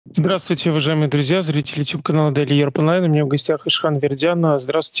Здравствуйте, уважаемые друзья, зрители YouTube-канала Daily Europe Online. У меня в гостях Ишхан Вердян.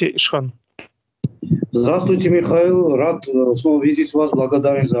 Здравствуйте, Ишхан. Здравствуйте, Михаил. Рад снова видеть вас.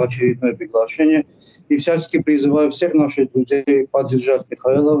 Благодарен за очередное приглашение. И всячески призываю всех наших друзей поддержать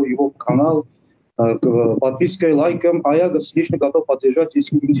Мykhailo, его канал, подпиской, лайком. А я лично готов поддержать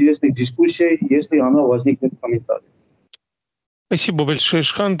интересные дискуссии, если она возникнет в комментариях. Спасибо большое,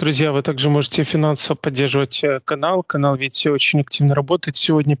 Ишхан. Друзья, вы также можете финансово поддерживать канал. Канал, видите, очень активно работает.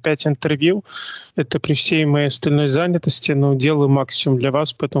 Сегодня 5 интервью. Это при всей моей остальной занятости, но делаю максимум для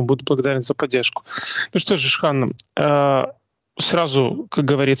вас, поэтому буду благодарен за поддержку. Ну что ж, Ишхан, сразу, как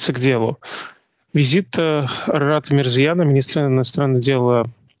говорится, к делу. Визит МИРЗОЯНа, министра иностранных дел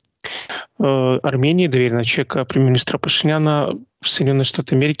Армении, доверенного человека премьер-министра Пашиняна в Соединенные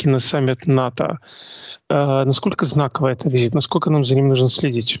Штаты Америки на саммит НАТО. Насколько знаковый это визит? Насколько нам за ним нужно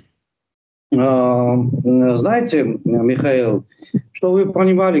следить? Знаете, Михаил, что вы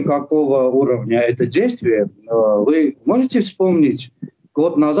понимали, какого уровня это действие, вы можете вспомнить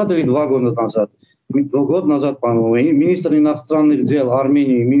год назад или 2 года назад? Год назад, по-моему, министр иностранных дел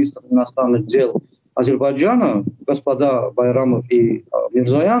Армении, министр иностранных дел Азербайджана, господа Байрамов и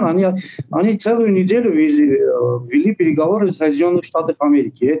МИРЗОЯН, они целую неделю вели переговоры с Соединенных Штатов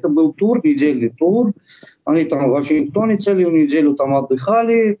Америки. Это был тур, недельный тур. Они там в Вашингтоне целую неделю там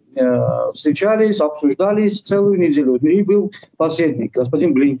отдыхали, встречались, обсуждались целую неделю. И был посредник,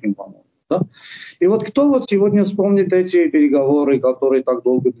 господин Блинкен, по-моему. Да? И вот кто вот сегодня вспомнит эти переговоры, которые так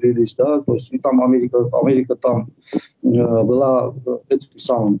долго длились, да? То есть и там Америка там была этим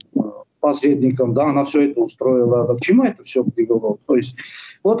самым посредником, да, она все это устроила. Да, к чему это все привело? То есть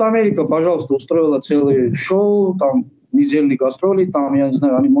вот Америка, пожалуйста, устроила целое шоу, там недельные гастроли, там, я не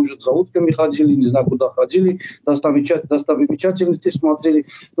знаю, они, может, за утками ходили, не знаю, куда ходили, достопримечательности смотрели.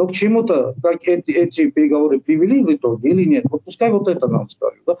 Но к чему-то, как эти переговоры привели в итоге или нет, вот пускай вот это нам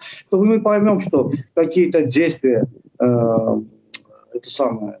скажут, да, чтобы мы поймем, что какие-то действия, это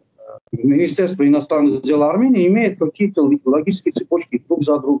самое, Министерство иностранных дел Армении имеет какие-то логические цепочки друг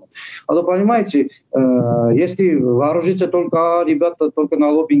за другом. А то, понимаете, если вооружиться только ребята, только на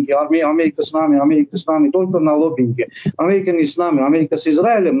лоббинге, Америка с нами, только на лоббинге. Америка не с нами, Америка с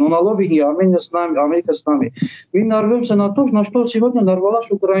Израилем, но на лоббинге Армения с нами, Америка с нами. Мы нарвемся на то, на что сегодня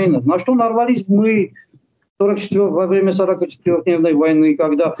нарвалась Украина, на что нарвались мы во время 44-дневной войны,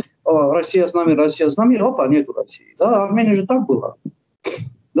 когда Россия с нами, опа, нету России. Да, Армения же так была.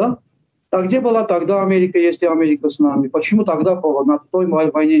 Да? А где была тогда Америка, если Америка с нами? Почему тогда в той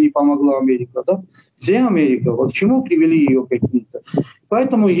войне не помогла Америка? Да? Где Америка? Вот к чему привели ее какие-то?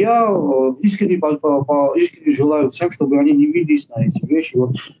 Поэтому я искренне желаю всем, чтобы они не виделись на эти вещи.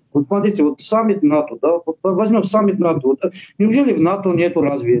 Вот смотрите, вот саммит НАТО, да? Вот возьмем саммит НАТО. Вот, неужели в НАТО нету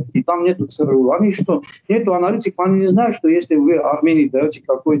разведки, там нету ЦРУ? Они что, нету аналитиков? Они не знают, что если вы Армении даете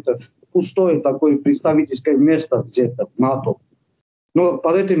какое-то пустое такое представительское место где-то в НАТО, но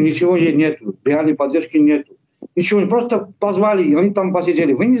под этим ничего нет, реальной поддержки нет. Ничего, просто позвали, и они там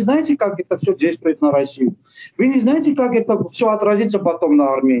посидели. Вы не знаете, как это все действует на Россию? Вы не знаете, как это все отразится потом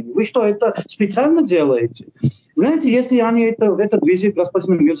на Армению? Вы что, это специально делаете? Знаете, если они этот визит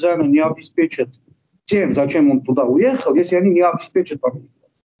господина МИРЗОЯНа не обеспечат тем, зачем он туда уехал, если они не обеспечат Америку,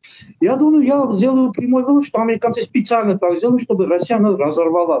 я думаю, я сделаю прямой вывод, что американцы специально так сделали, чтобы Россия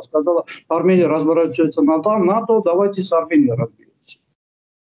разорвала. Сказала, Армения разворачивается на НАТО, давайте с Арменией разберемся.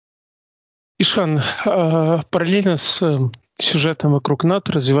 Ишхан, параллельно с сюжетом вокруг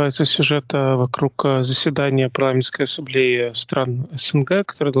НАТО развивается сюжет вокруг заседания парламентской ассамблеи стран СНГ,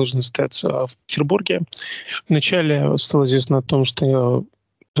 которое должно состояться в Петербурге. Вначале стало известно о том, что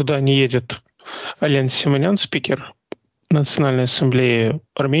туда не едет Ален Симонян, спикер Национальной ассамблеи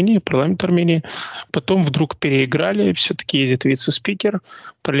Армении, парламент Армении. Потом вдруг переиграли, все-таки едет вице-спикер.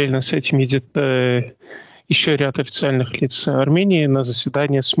 Параллельно с этим едет еще ряд официальных лиц Армении на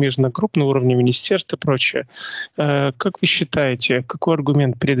заседание смежных групп на уровне министерств и прочее. Как вы считаете, какой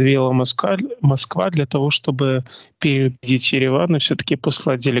аргумент предъявила Москва для того, чтобы переубедить Ереван и все-таки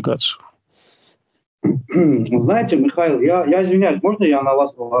послать делегацию? Знаете, Михаил, я извиняюсь, можно я на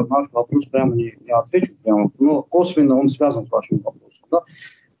ваш вопрос прямо не отвечу? Прямо, но косвенно он связан с вашим вопросом. Да?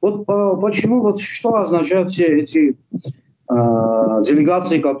 Вот почему, вот что означают все эти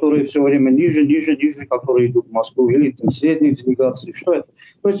делегации, которые все время ниже, которые идут в Москву, или там, средние делегации, что это?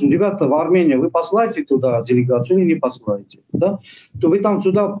 То есть, ребята, в Армении вы посылаете туда делегацию или не посылаете? Да? То вы там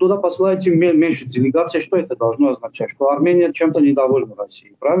туда посылаете меньше делегаций, что это должно означать? Что Армения чем-то недовольна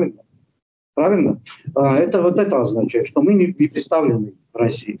Россией, правильно? Правильно? Это вот это означает, что мы не представлены в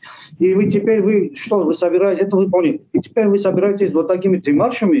России. И вы теперь, вы собираетесь, это вы поняли, и теперь вы собираетесь вот такими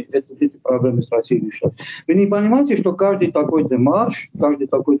демаршами эти проблемы с Россией решать. Вы не понимаете, что каждый такой демарш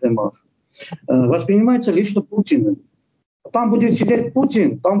воспринимается лично Путиным. Там будет сидеть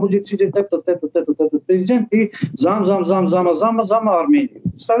Путин, там будет сидеть этот президент и зама Армении.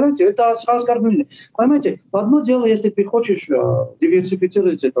 Представляете, это оскорбление. Понимаете, одно дело, если ты хочешь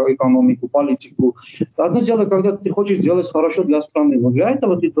диверсифицировать эту экономику, политику. Одно дело, когда ты хочешь сделать хорошо для страны. Но для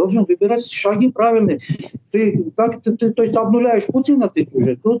этого ты должен выбирать шаги правильные. То есть обнуляешь Путина, ты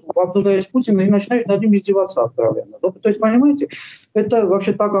уже тут обнуляешь Путина и начинаешь над ним издеваться откровенно. То есть, понимаете, это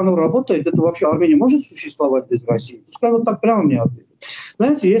вообще так оно работает. Это вообще Армения может существовать без России? Пускай вот так прямо мне ответит.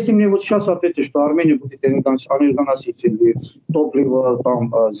 Знаете, если мне вот сейчас ответить, что Армения будет энергоносители, топливо,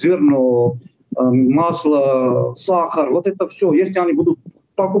 там, зерно, масло, сахар, вот это все, если они будут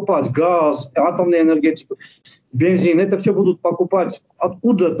покупать газ, атомную энергетику, бензин, это все будут покупать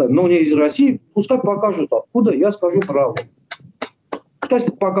откуда-то, но не из России, пускай покажут откуда, я скажу правду. Пускай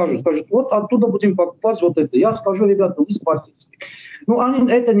покажут, скажут, вот оттуда будем покупать вот это. Я скажу, ребята, вы спаситесь. Ну,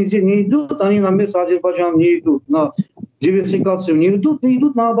 они это нигде не идут, они на мир с Азербайджаном не идут, на диверсификацию не идут, и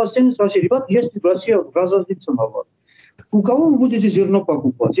идут на обострение с Россией. Ребята, если Россия разозлится на вас, у кого вы будете зерно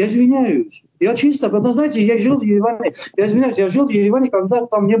покупать? Я извиняюсь. Я чисто, потому знаете, я жил в Ереване, я жил в Ереване, когда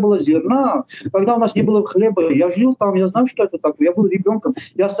там не было зерна, когда у нас не было хлеба. Я жил там, я знаю, что это такое. Я был ребенком,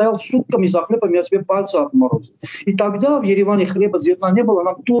 я стоял сутками за хлебом, я себе пальцы отморозил. И тогда в Ереване хлеба, зерна не было,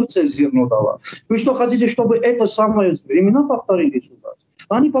 нам Турция зерно дала. Вы что, хотите, чтобы это самое времена повторились у нас?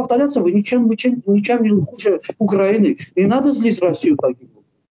 Они повторятся, вы ничем не хуже Украины. Не надо злить Россию таким.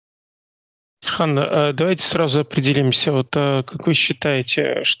 Ишхан, давайте сразу определимся. Вот как вы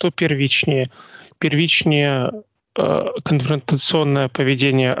считаете, что первичнее? Первичнее конфронтационное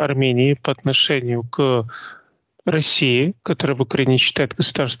поведение Армении по отношению к России, которая в Украине считает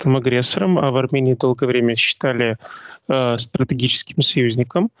государством-агрессором, а в Армении долгое время считали стратегическим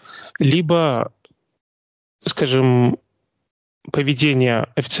союзником, либо, скажем, поведение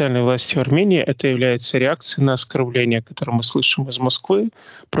официальной власти в Армении — это является реакцией на оскорбления, которые мы слышим из Москвы,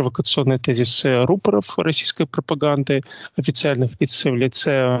 провокационные тезисы рупоров российской пропаганды, официальных лиц в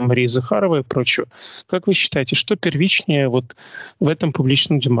лице Марии Захаровой и прочего. Как вы считаете, что первичнее вот в этом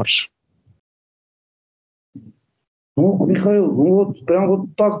публичном демарше? Ну, Михаил, ну вот прям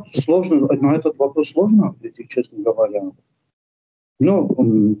вот так сложно, на этот вопрос сложно ответить, честно говоря.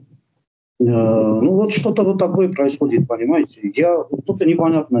 Ну вот что-то вот такое происходит, понимаете? Что-то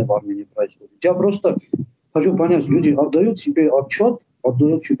непонятное в Армении происходит. Я просто хочу понять, люди отдают себе отчет,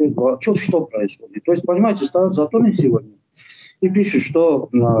 что происходит. То есть, понимаете, ставят затоны сегодня и пишут, что,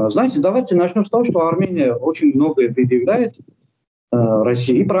 знаете, давайте начнем с того, что Армения очень многое предъявляет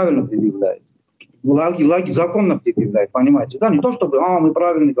России и правильно предъявляет. Законно предъявляет, понимаете? Да, не то, чтобы мы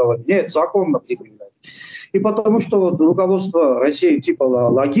правильно говорим, нет, законно предъявляет. И потому что вот руководство России типа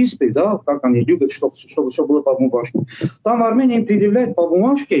логисты, да, как они любят, чтобы все было по бумажке. Там Армения им предъявляет по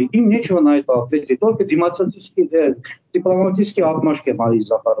бумажке, им нечего на это ответить, только дипломатические отмашки Марии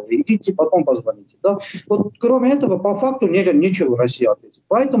Захаровой. Идите, потом позвоните. Да? Вот кроме этого, по факту нечего России ответить.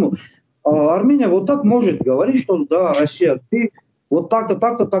 Поэтому Армения вот так может говорить, что да, Россия, ты вот так-то,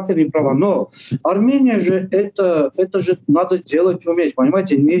 так-то не права. Но Армения же, это же надо делать уметь,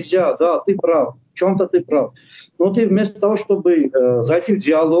 понимаете? Нельзя, да, ты прав, в чем-то ты прав. Но ты вместо того, чтобы зайти в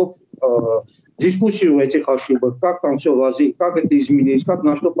диалог, дискуссию этих ошибок, как там все лазить, как это изменить, как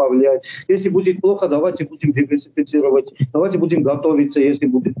на что повлиять. Если будет плохо, давайте будем диверсифицировать, давайте будем готовиться, если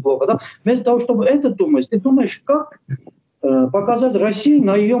будет плохо. Да? Вместо того, чтобы это думать, ты думаешь, как показать России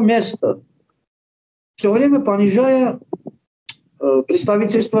на ее место, все время понижая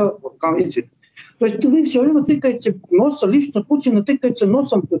представительство в комитете. То есть вы все время тыкаете носом, лично Путина тыкаете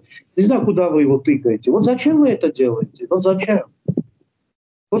носом, не знаю, куда вы его тыкаете. Вот зачем вы это делаете? Вот зачем?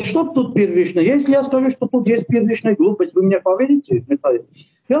 Вот что тут первичное? Если я скажу, что тут есть первичная глупость, вы мне поверите, Михаил?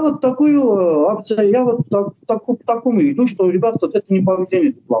 Я вот такую акцию, я вот такому иду, что, ребята, это не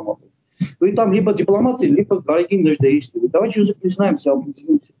поведение дипломатов. Вы там либо дипломаты, либо дорогие нуждаисты. Давайте уже признаемся,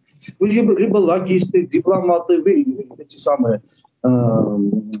 объединимся. Вы либо логисты, дипломаты, вы эти самые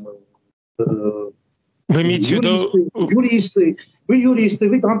вы имеете в виду... юристы,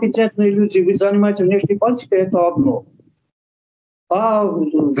 вы компетентные люди, вы занимаетесь внешней политикой, это одно. А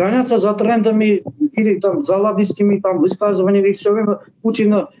гоняться за трендами или там, за лоббистскими там, высказываниями, все время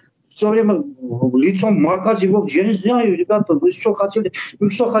Путина, все время лицом макать его, я не знаю, ребята, вы что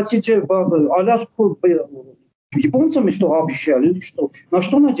хотите Аляску японцами что обещали или что? На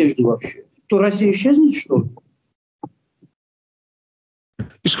что надежды вообще? То Россия исчезнет, что ли?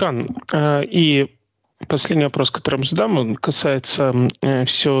 Ишхан, и последний вопрос, который я задам, он касается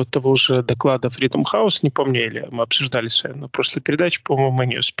всего того же доклада Freedom House. Не помню, или мы обсуждали с вами на прошлой передаче, по-моему, мы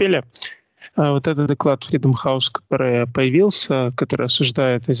не успели. Вот этот доклад Freedom House, который появился, который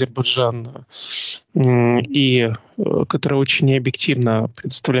осуждает Азербайджан и который очень необъективно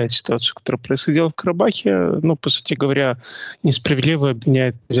представляет ситуацию, которая происходила в Карабахе, ну, по сути говоря, несправедливо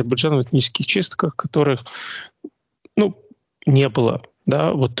обвиняет Азербайджан в этнических чистках, которых, ну, не было.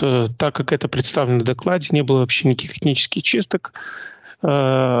 Да, вот так как это представлено в докладе, не было вообще никаких этнических чисток.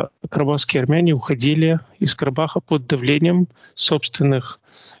 Карабахские армяне уходили из Карабаха под давлением собственных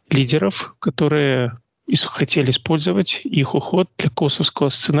лидеров, которые хотели использовать их уход для косовского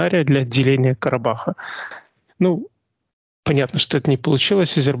сценария, для отделения Карабаха. Ну, понятно, что это не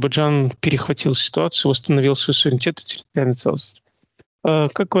получилось. Азербайджан перехватил ситуацию, восстановил свой суверенитет и территориальную целостность.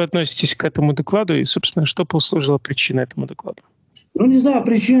 Как вы относитесь к этому докладу и, собственно, что послужило причиной этому докладу? Ну, не знаю,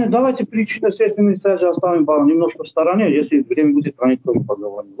 причины. Давайте причины следственной связи оставим немножко в стороне, если время будет, про них тоже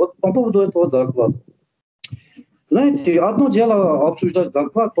поговорим. Вот по поводу этого доклада. Знаете, одно дело обсуждать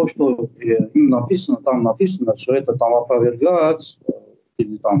доклад, то, что им написано, что это там опровергать,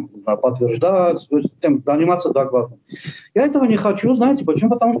 или там подтверждать, то есть тем заниматься докладом. Я этого не хочу, знаете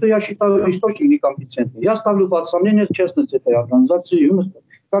почему? Потому что я считаю источник некомпетентным. Я ставлю под сомнение честность этой организации,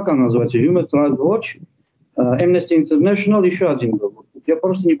 как она называется, Human Rights Watch, Amnesty International, еще один был. Я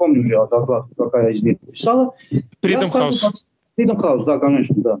просто не помню уже доклад, какая из них писала. Freedom House, да,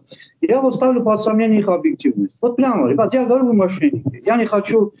 конечно, да. Я вот ставлю под сомнение их объективность. Вот прямо, ребят, я говорю, вы мошенники. Я не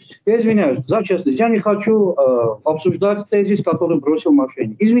хочу, я извиняюсь за честность, я не хочу обсуждать тезис, который бросил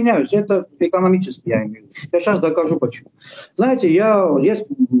мошенник. Извиняюсь, это экономически я имею в виду. Я сейчас докажу почему. Знаете, есть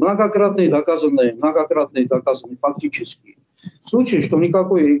многократные доказанные фактически случаи, что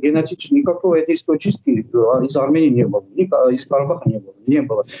никакой этнической чистки из Армении не было, из Карабаха не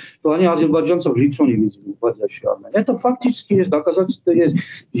было. Что они азербайджанцев в лицо не видели, вводящие Армении. Это фактически есть, доказательства есть.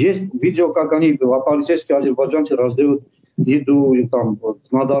 Есть видео, как они, полицейские азербайджанцы, раздают еду, и там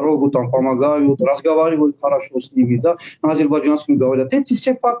на дорогу там помогают, разговаривают хорошо с ними, да, на азербайджанском говорят. Эти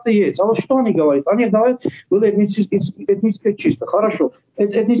все факты есть. А вот что они говорят? Они говорят, было этническая чистка. Хорошо.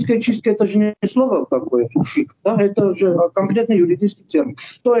 Этническая чистка — это же не слово такое, шик, да, это же конкретный юридический термин.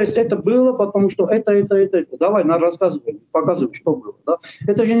 То есть это было, потому что это. Давай, рассказывай, показывай, что было. Да?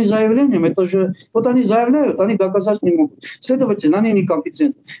 Это же не заявлением, это же... Вот они заявляют, они доказать не могут. Следовательно, они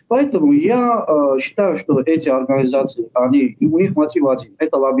некомпетентны. Поэтому я считаю, что эти организации, у них мотив один.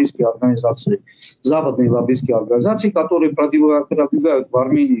 Это лоббистские организации, западные лоббистские организации, которые продвигают в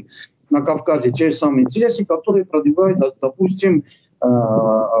Армении, на Кавказе те же самые интересы, которые продвигают, допустим,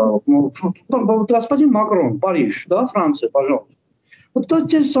 господин Макрон, Париж, да, Франция, пожалуйста. Вот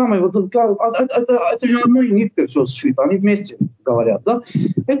те же самые, это же одной ниткой все сшито, они вместе говорят, да.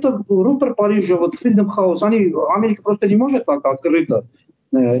 Это рупор Парижа, вот Freedom House, Америка просто не может так открыто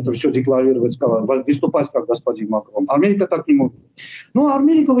это все декларировать, выступать как господин Макрон. Америка так не может. Но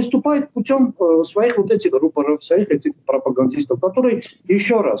Америка выступает путем своих вот этих рупоров, своих этих пропагандистов, которые,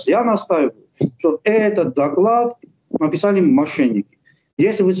 еще раз, я настаиваю, что этот доклад написали мошенники.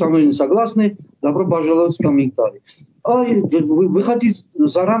 Если вы со мной не согласны, добро пожаловать в комментарии. А выходить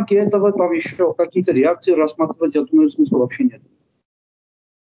за рамки этого, там еще какие-то реакции рассматривать, я думаю, смысла вообще нет.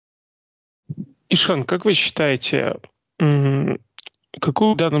 Ишхан, как вы считаете,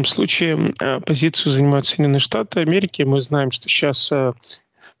 какую в данном случае позицию занимают Соединенные Штаты Америки? Мы знаем, что сейчас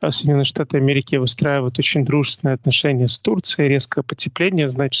Соединенные Штаты Америки выстраивают очень дружественные отношения с Турцией, резкое потепление.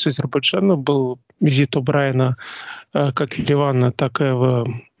 Значит, с Азербайджаном был визит О'Брайена как в Ереван, так и в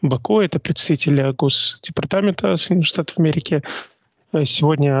Баку. Это представители Госдепартамента Соединенных Штатов Америки.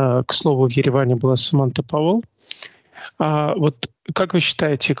 Сегодня, к слову, в Ереване была Саманта Пауэлл. Вот как вы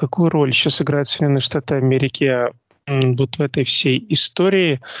считаете, какую роль сейчас играют Соединенные Штаты Америки вот в этой всей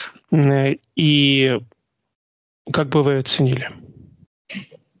истории, и как бы вы оценили?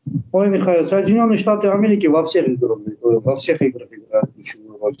 Ой, Михаил, Соединенные Штаты Америки во всех играх играют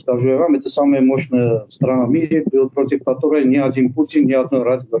ключевую роль. Скажу я вам, это самая мощная страна в мире, против которой ни один Путин, ни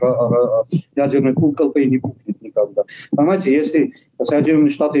одной ядерной куколкой не пукнет никогда. Понимаете, если Соединенные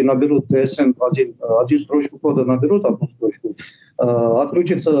Штаты наберут ТСН, один строчку кода наберут, одну строчку,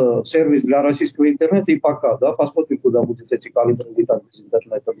 отключится сервис для российского интернета и пока, да, посмотрим, куда будут эти калибры летать без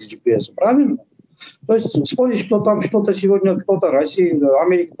интернета, без GPS, правильно? То есть спорить, что там что-то сегодня кто-то Россия,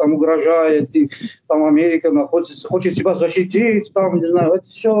 Америка там угрожает, и там Америка находится, хочет себя защитить, там, не знаю, это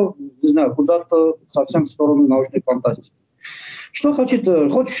все, не знаю, куда-то совсем в сторону научной фантастики. Что хочет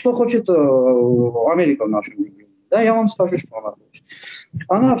Америка в нашем регионе? Да, я вам скажу, что она хочет.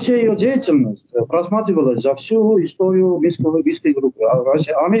 Она, вся ее деятельность просматривалась за всю историю Минской группы.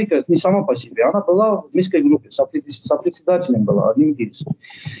 Америка это не сама по себе. Она была в Минской группе, сопредседателем была, одним из.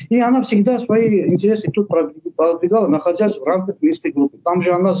 И она всегда свои интересы тут продвигала, находясь в рамках Минской группы. Там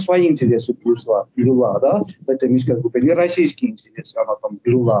же она свои интересы плюла, да, в этой Минской группе. Не российские интересы она там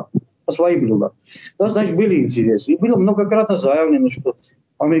плюла, а свои плюла. Да, значит, были интересы. И было многократно заявлено, что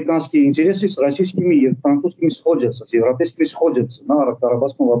американские интересы с российскими и французскими сходятся, с европейскими сходятся на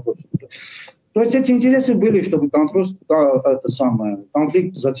арабском вопросе. То есть эти интересы были, чтобы конфликт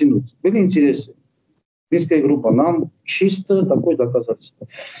затянуть. Были интересы. Минская группа нам чисто такое доказательство.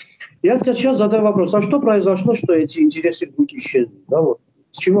 Я сейчас задаю вопрос, а что произошло, что эти интересы вдруг исчезли? Да, вот.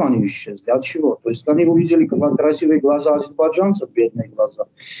 С чего они исчезли? От чего? То есть они увидели красивые глаза азербайджанцев, бедные глаза.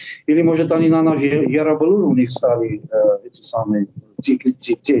 Или, может, они на наш Яробылур у них стали эти самые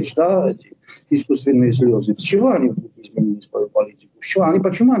течь, да, эти искусственные слезы. С чего они изменили свою политику?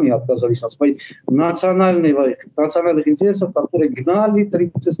 Почему они отказались от своих национальных интересов, которые гнали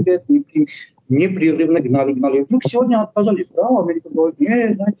 30 лет, непрерывно гнали. Вдруг сегодня отказались. Да, Америка говорит,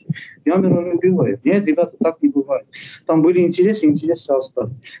 нет, знаете, я миролюбивая. Нет, ребята, так не бывает. Там были интересы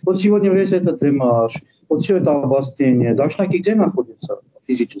остались. Вот сегодня весь этот демарш, вот все это обострение. Дашнаки где находятся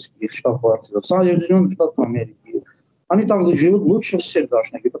физически, их штаб-квартира? В Соединенных Штатах Америки. Они там живут лучше всех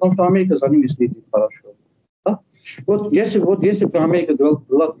дашнаки, потому что Америка за ними следит хорошо. Да? Вот если бы Америка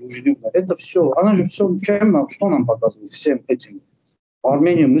была дружелюбна, это все, она же все, что нам показывает всем этим?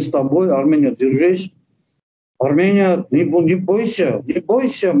 Армения, мы с тобой, Армения, держись. Армения, не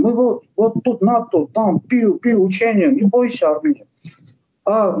бойся, мы вот тут НАТО, там пью учения, не бойся, Армения.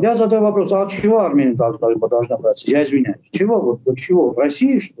 А я задаю вопрос, а от чего Армения должна браться? Я извиняюсь. Чего? Вот чего? В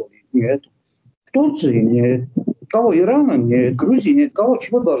России, что ли? Нет. В Турции? Нет. Кого? Ирана? Нет. Грузии? Нет. Кого?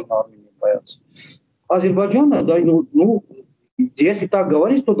 Чего должна Армения бояться? Азербайджана? Да, если так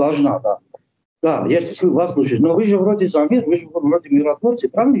говорить, то должна, да. Да, если вас слушать. Но вы же вроде за мир, вы же вроде миротворцы,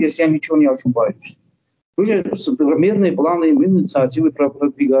 правильно, если я ничего не ошибаюсь? Вы же мирные планы, инициативы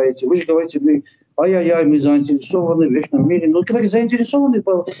продвигаете. Вы же говорите, мы заинтересованы в вечном мире. Ну, когда заинтересованы,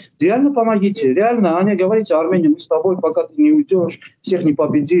 реально помогите. Реально, а не говорите, Армения, мы с тобой, пока ты не уйдешь, всех не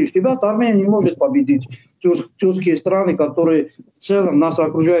победишь. Ребята, Армения не может победить тюркские страны, которые в целом нас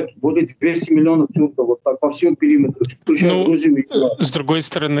окружают, будет 200 миллионов тюрков, вот так, по всему периметру, включая Грузию. С другой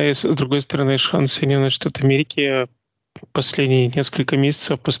стороны, Ишхан, Соединенные Штаты Америки последние несколько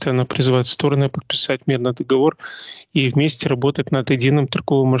месяцев постоянно призывают стороны подписать мирный договор и вместе работать над единым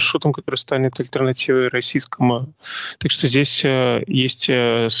торговым маршрутом, который станет альтернативой российскому. Так что здесь есть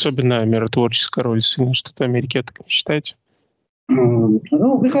особенная миротворческая роль Соединенных Штатов Америки. Так не считаете?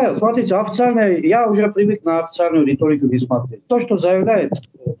 Ну, Михаил, смотрите, я уже привык на официальную риторику не смотреть. То, что заявляет,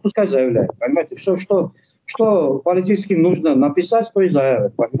 пускай заявляет, понимаете? Все, что политическим нужно написать, то и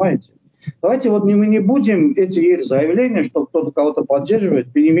заявляет, понимаете? Давайте вот мы не будем эти заявления, что кто-то кого-то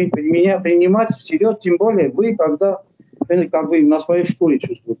поддерживает, принимать всерьез, тем более вы, когда как бы на своей шкуре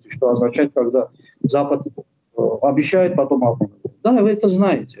чувствуете, что означает, когда Запад обещает, потом обманывает. Да, вы это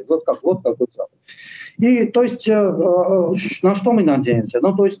знаете, вот как Запад. И то есть на что мы надеемся?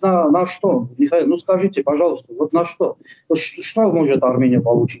 Ну то есть на что? Михаил, ну скажите, пожалуйста, вот на что? Что может Армения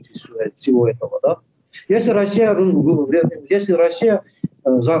получить из всего этого, да? Если Россия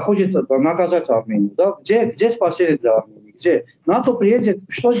захочет наказать Армению, да? Где спасение для Армении? Где? НАТО приедет,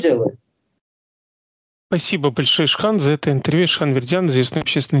 что сделает? Спасибо большое, Ишхан, за это интервью. Ишхан Вердян, известный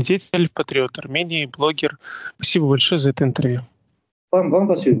общественный деятель, патриот Армении, блогер. Спасибо большое за это интервью. Вам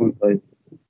спасибо, Мykhailo.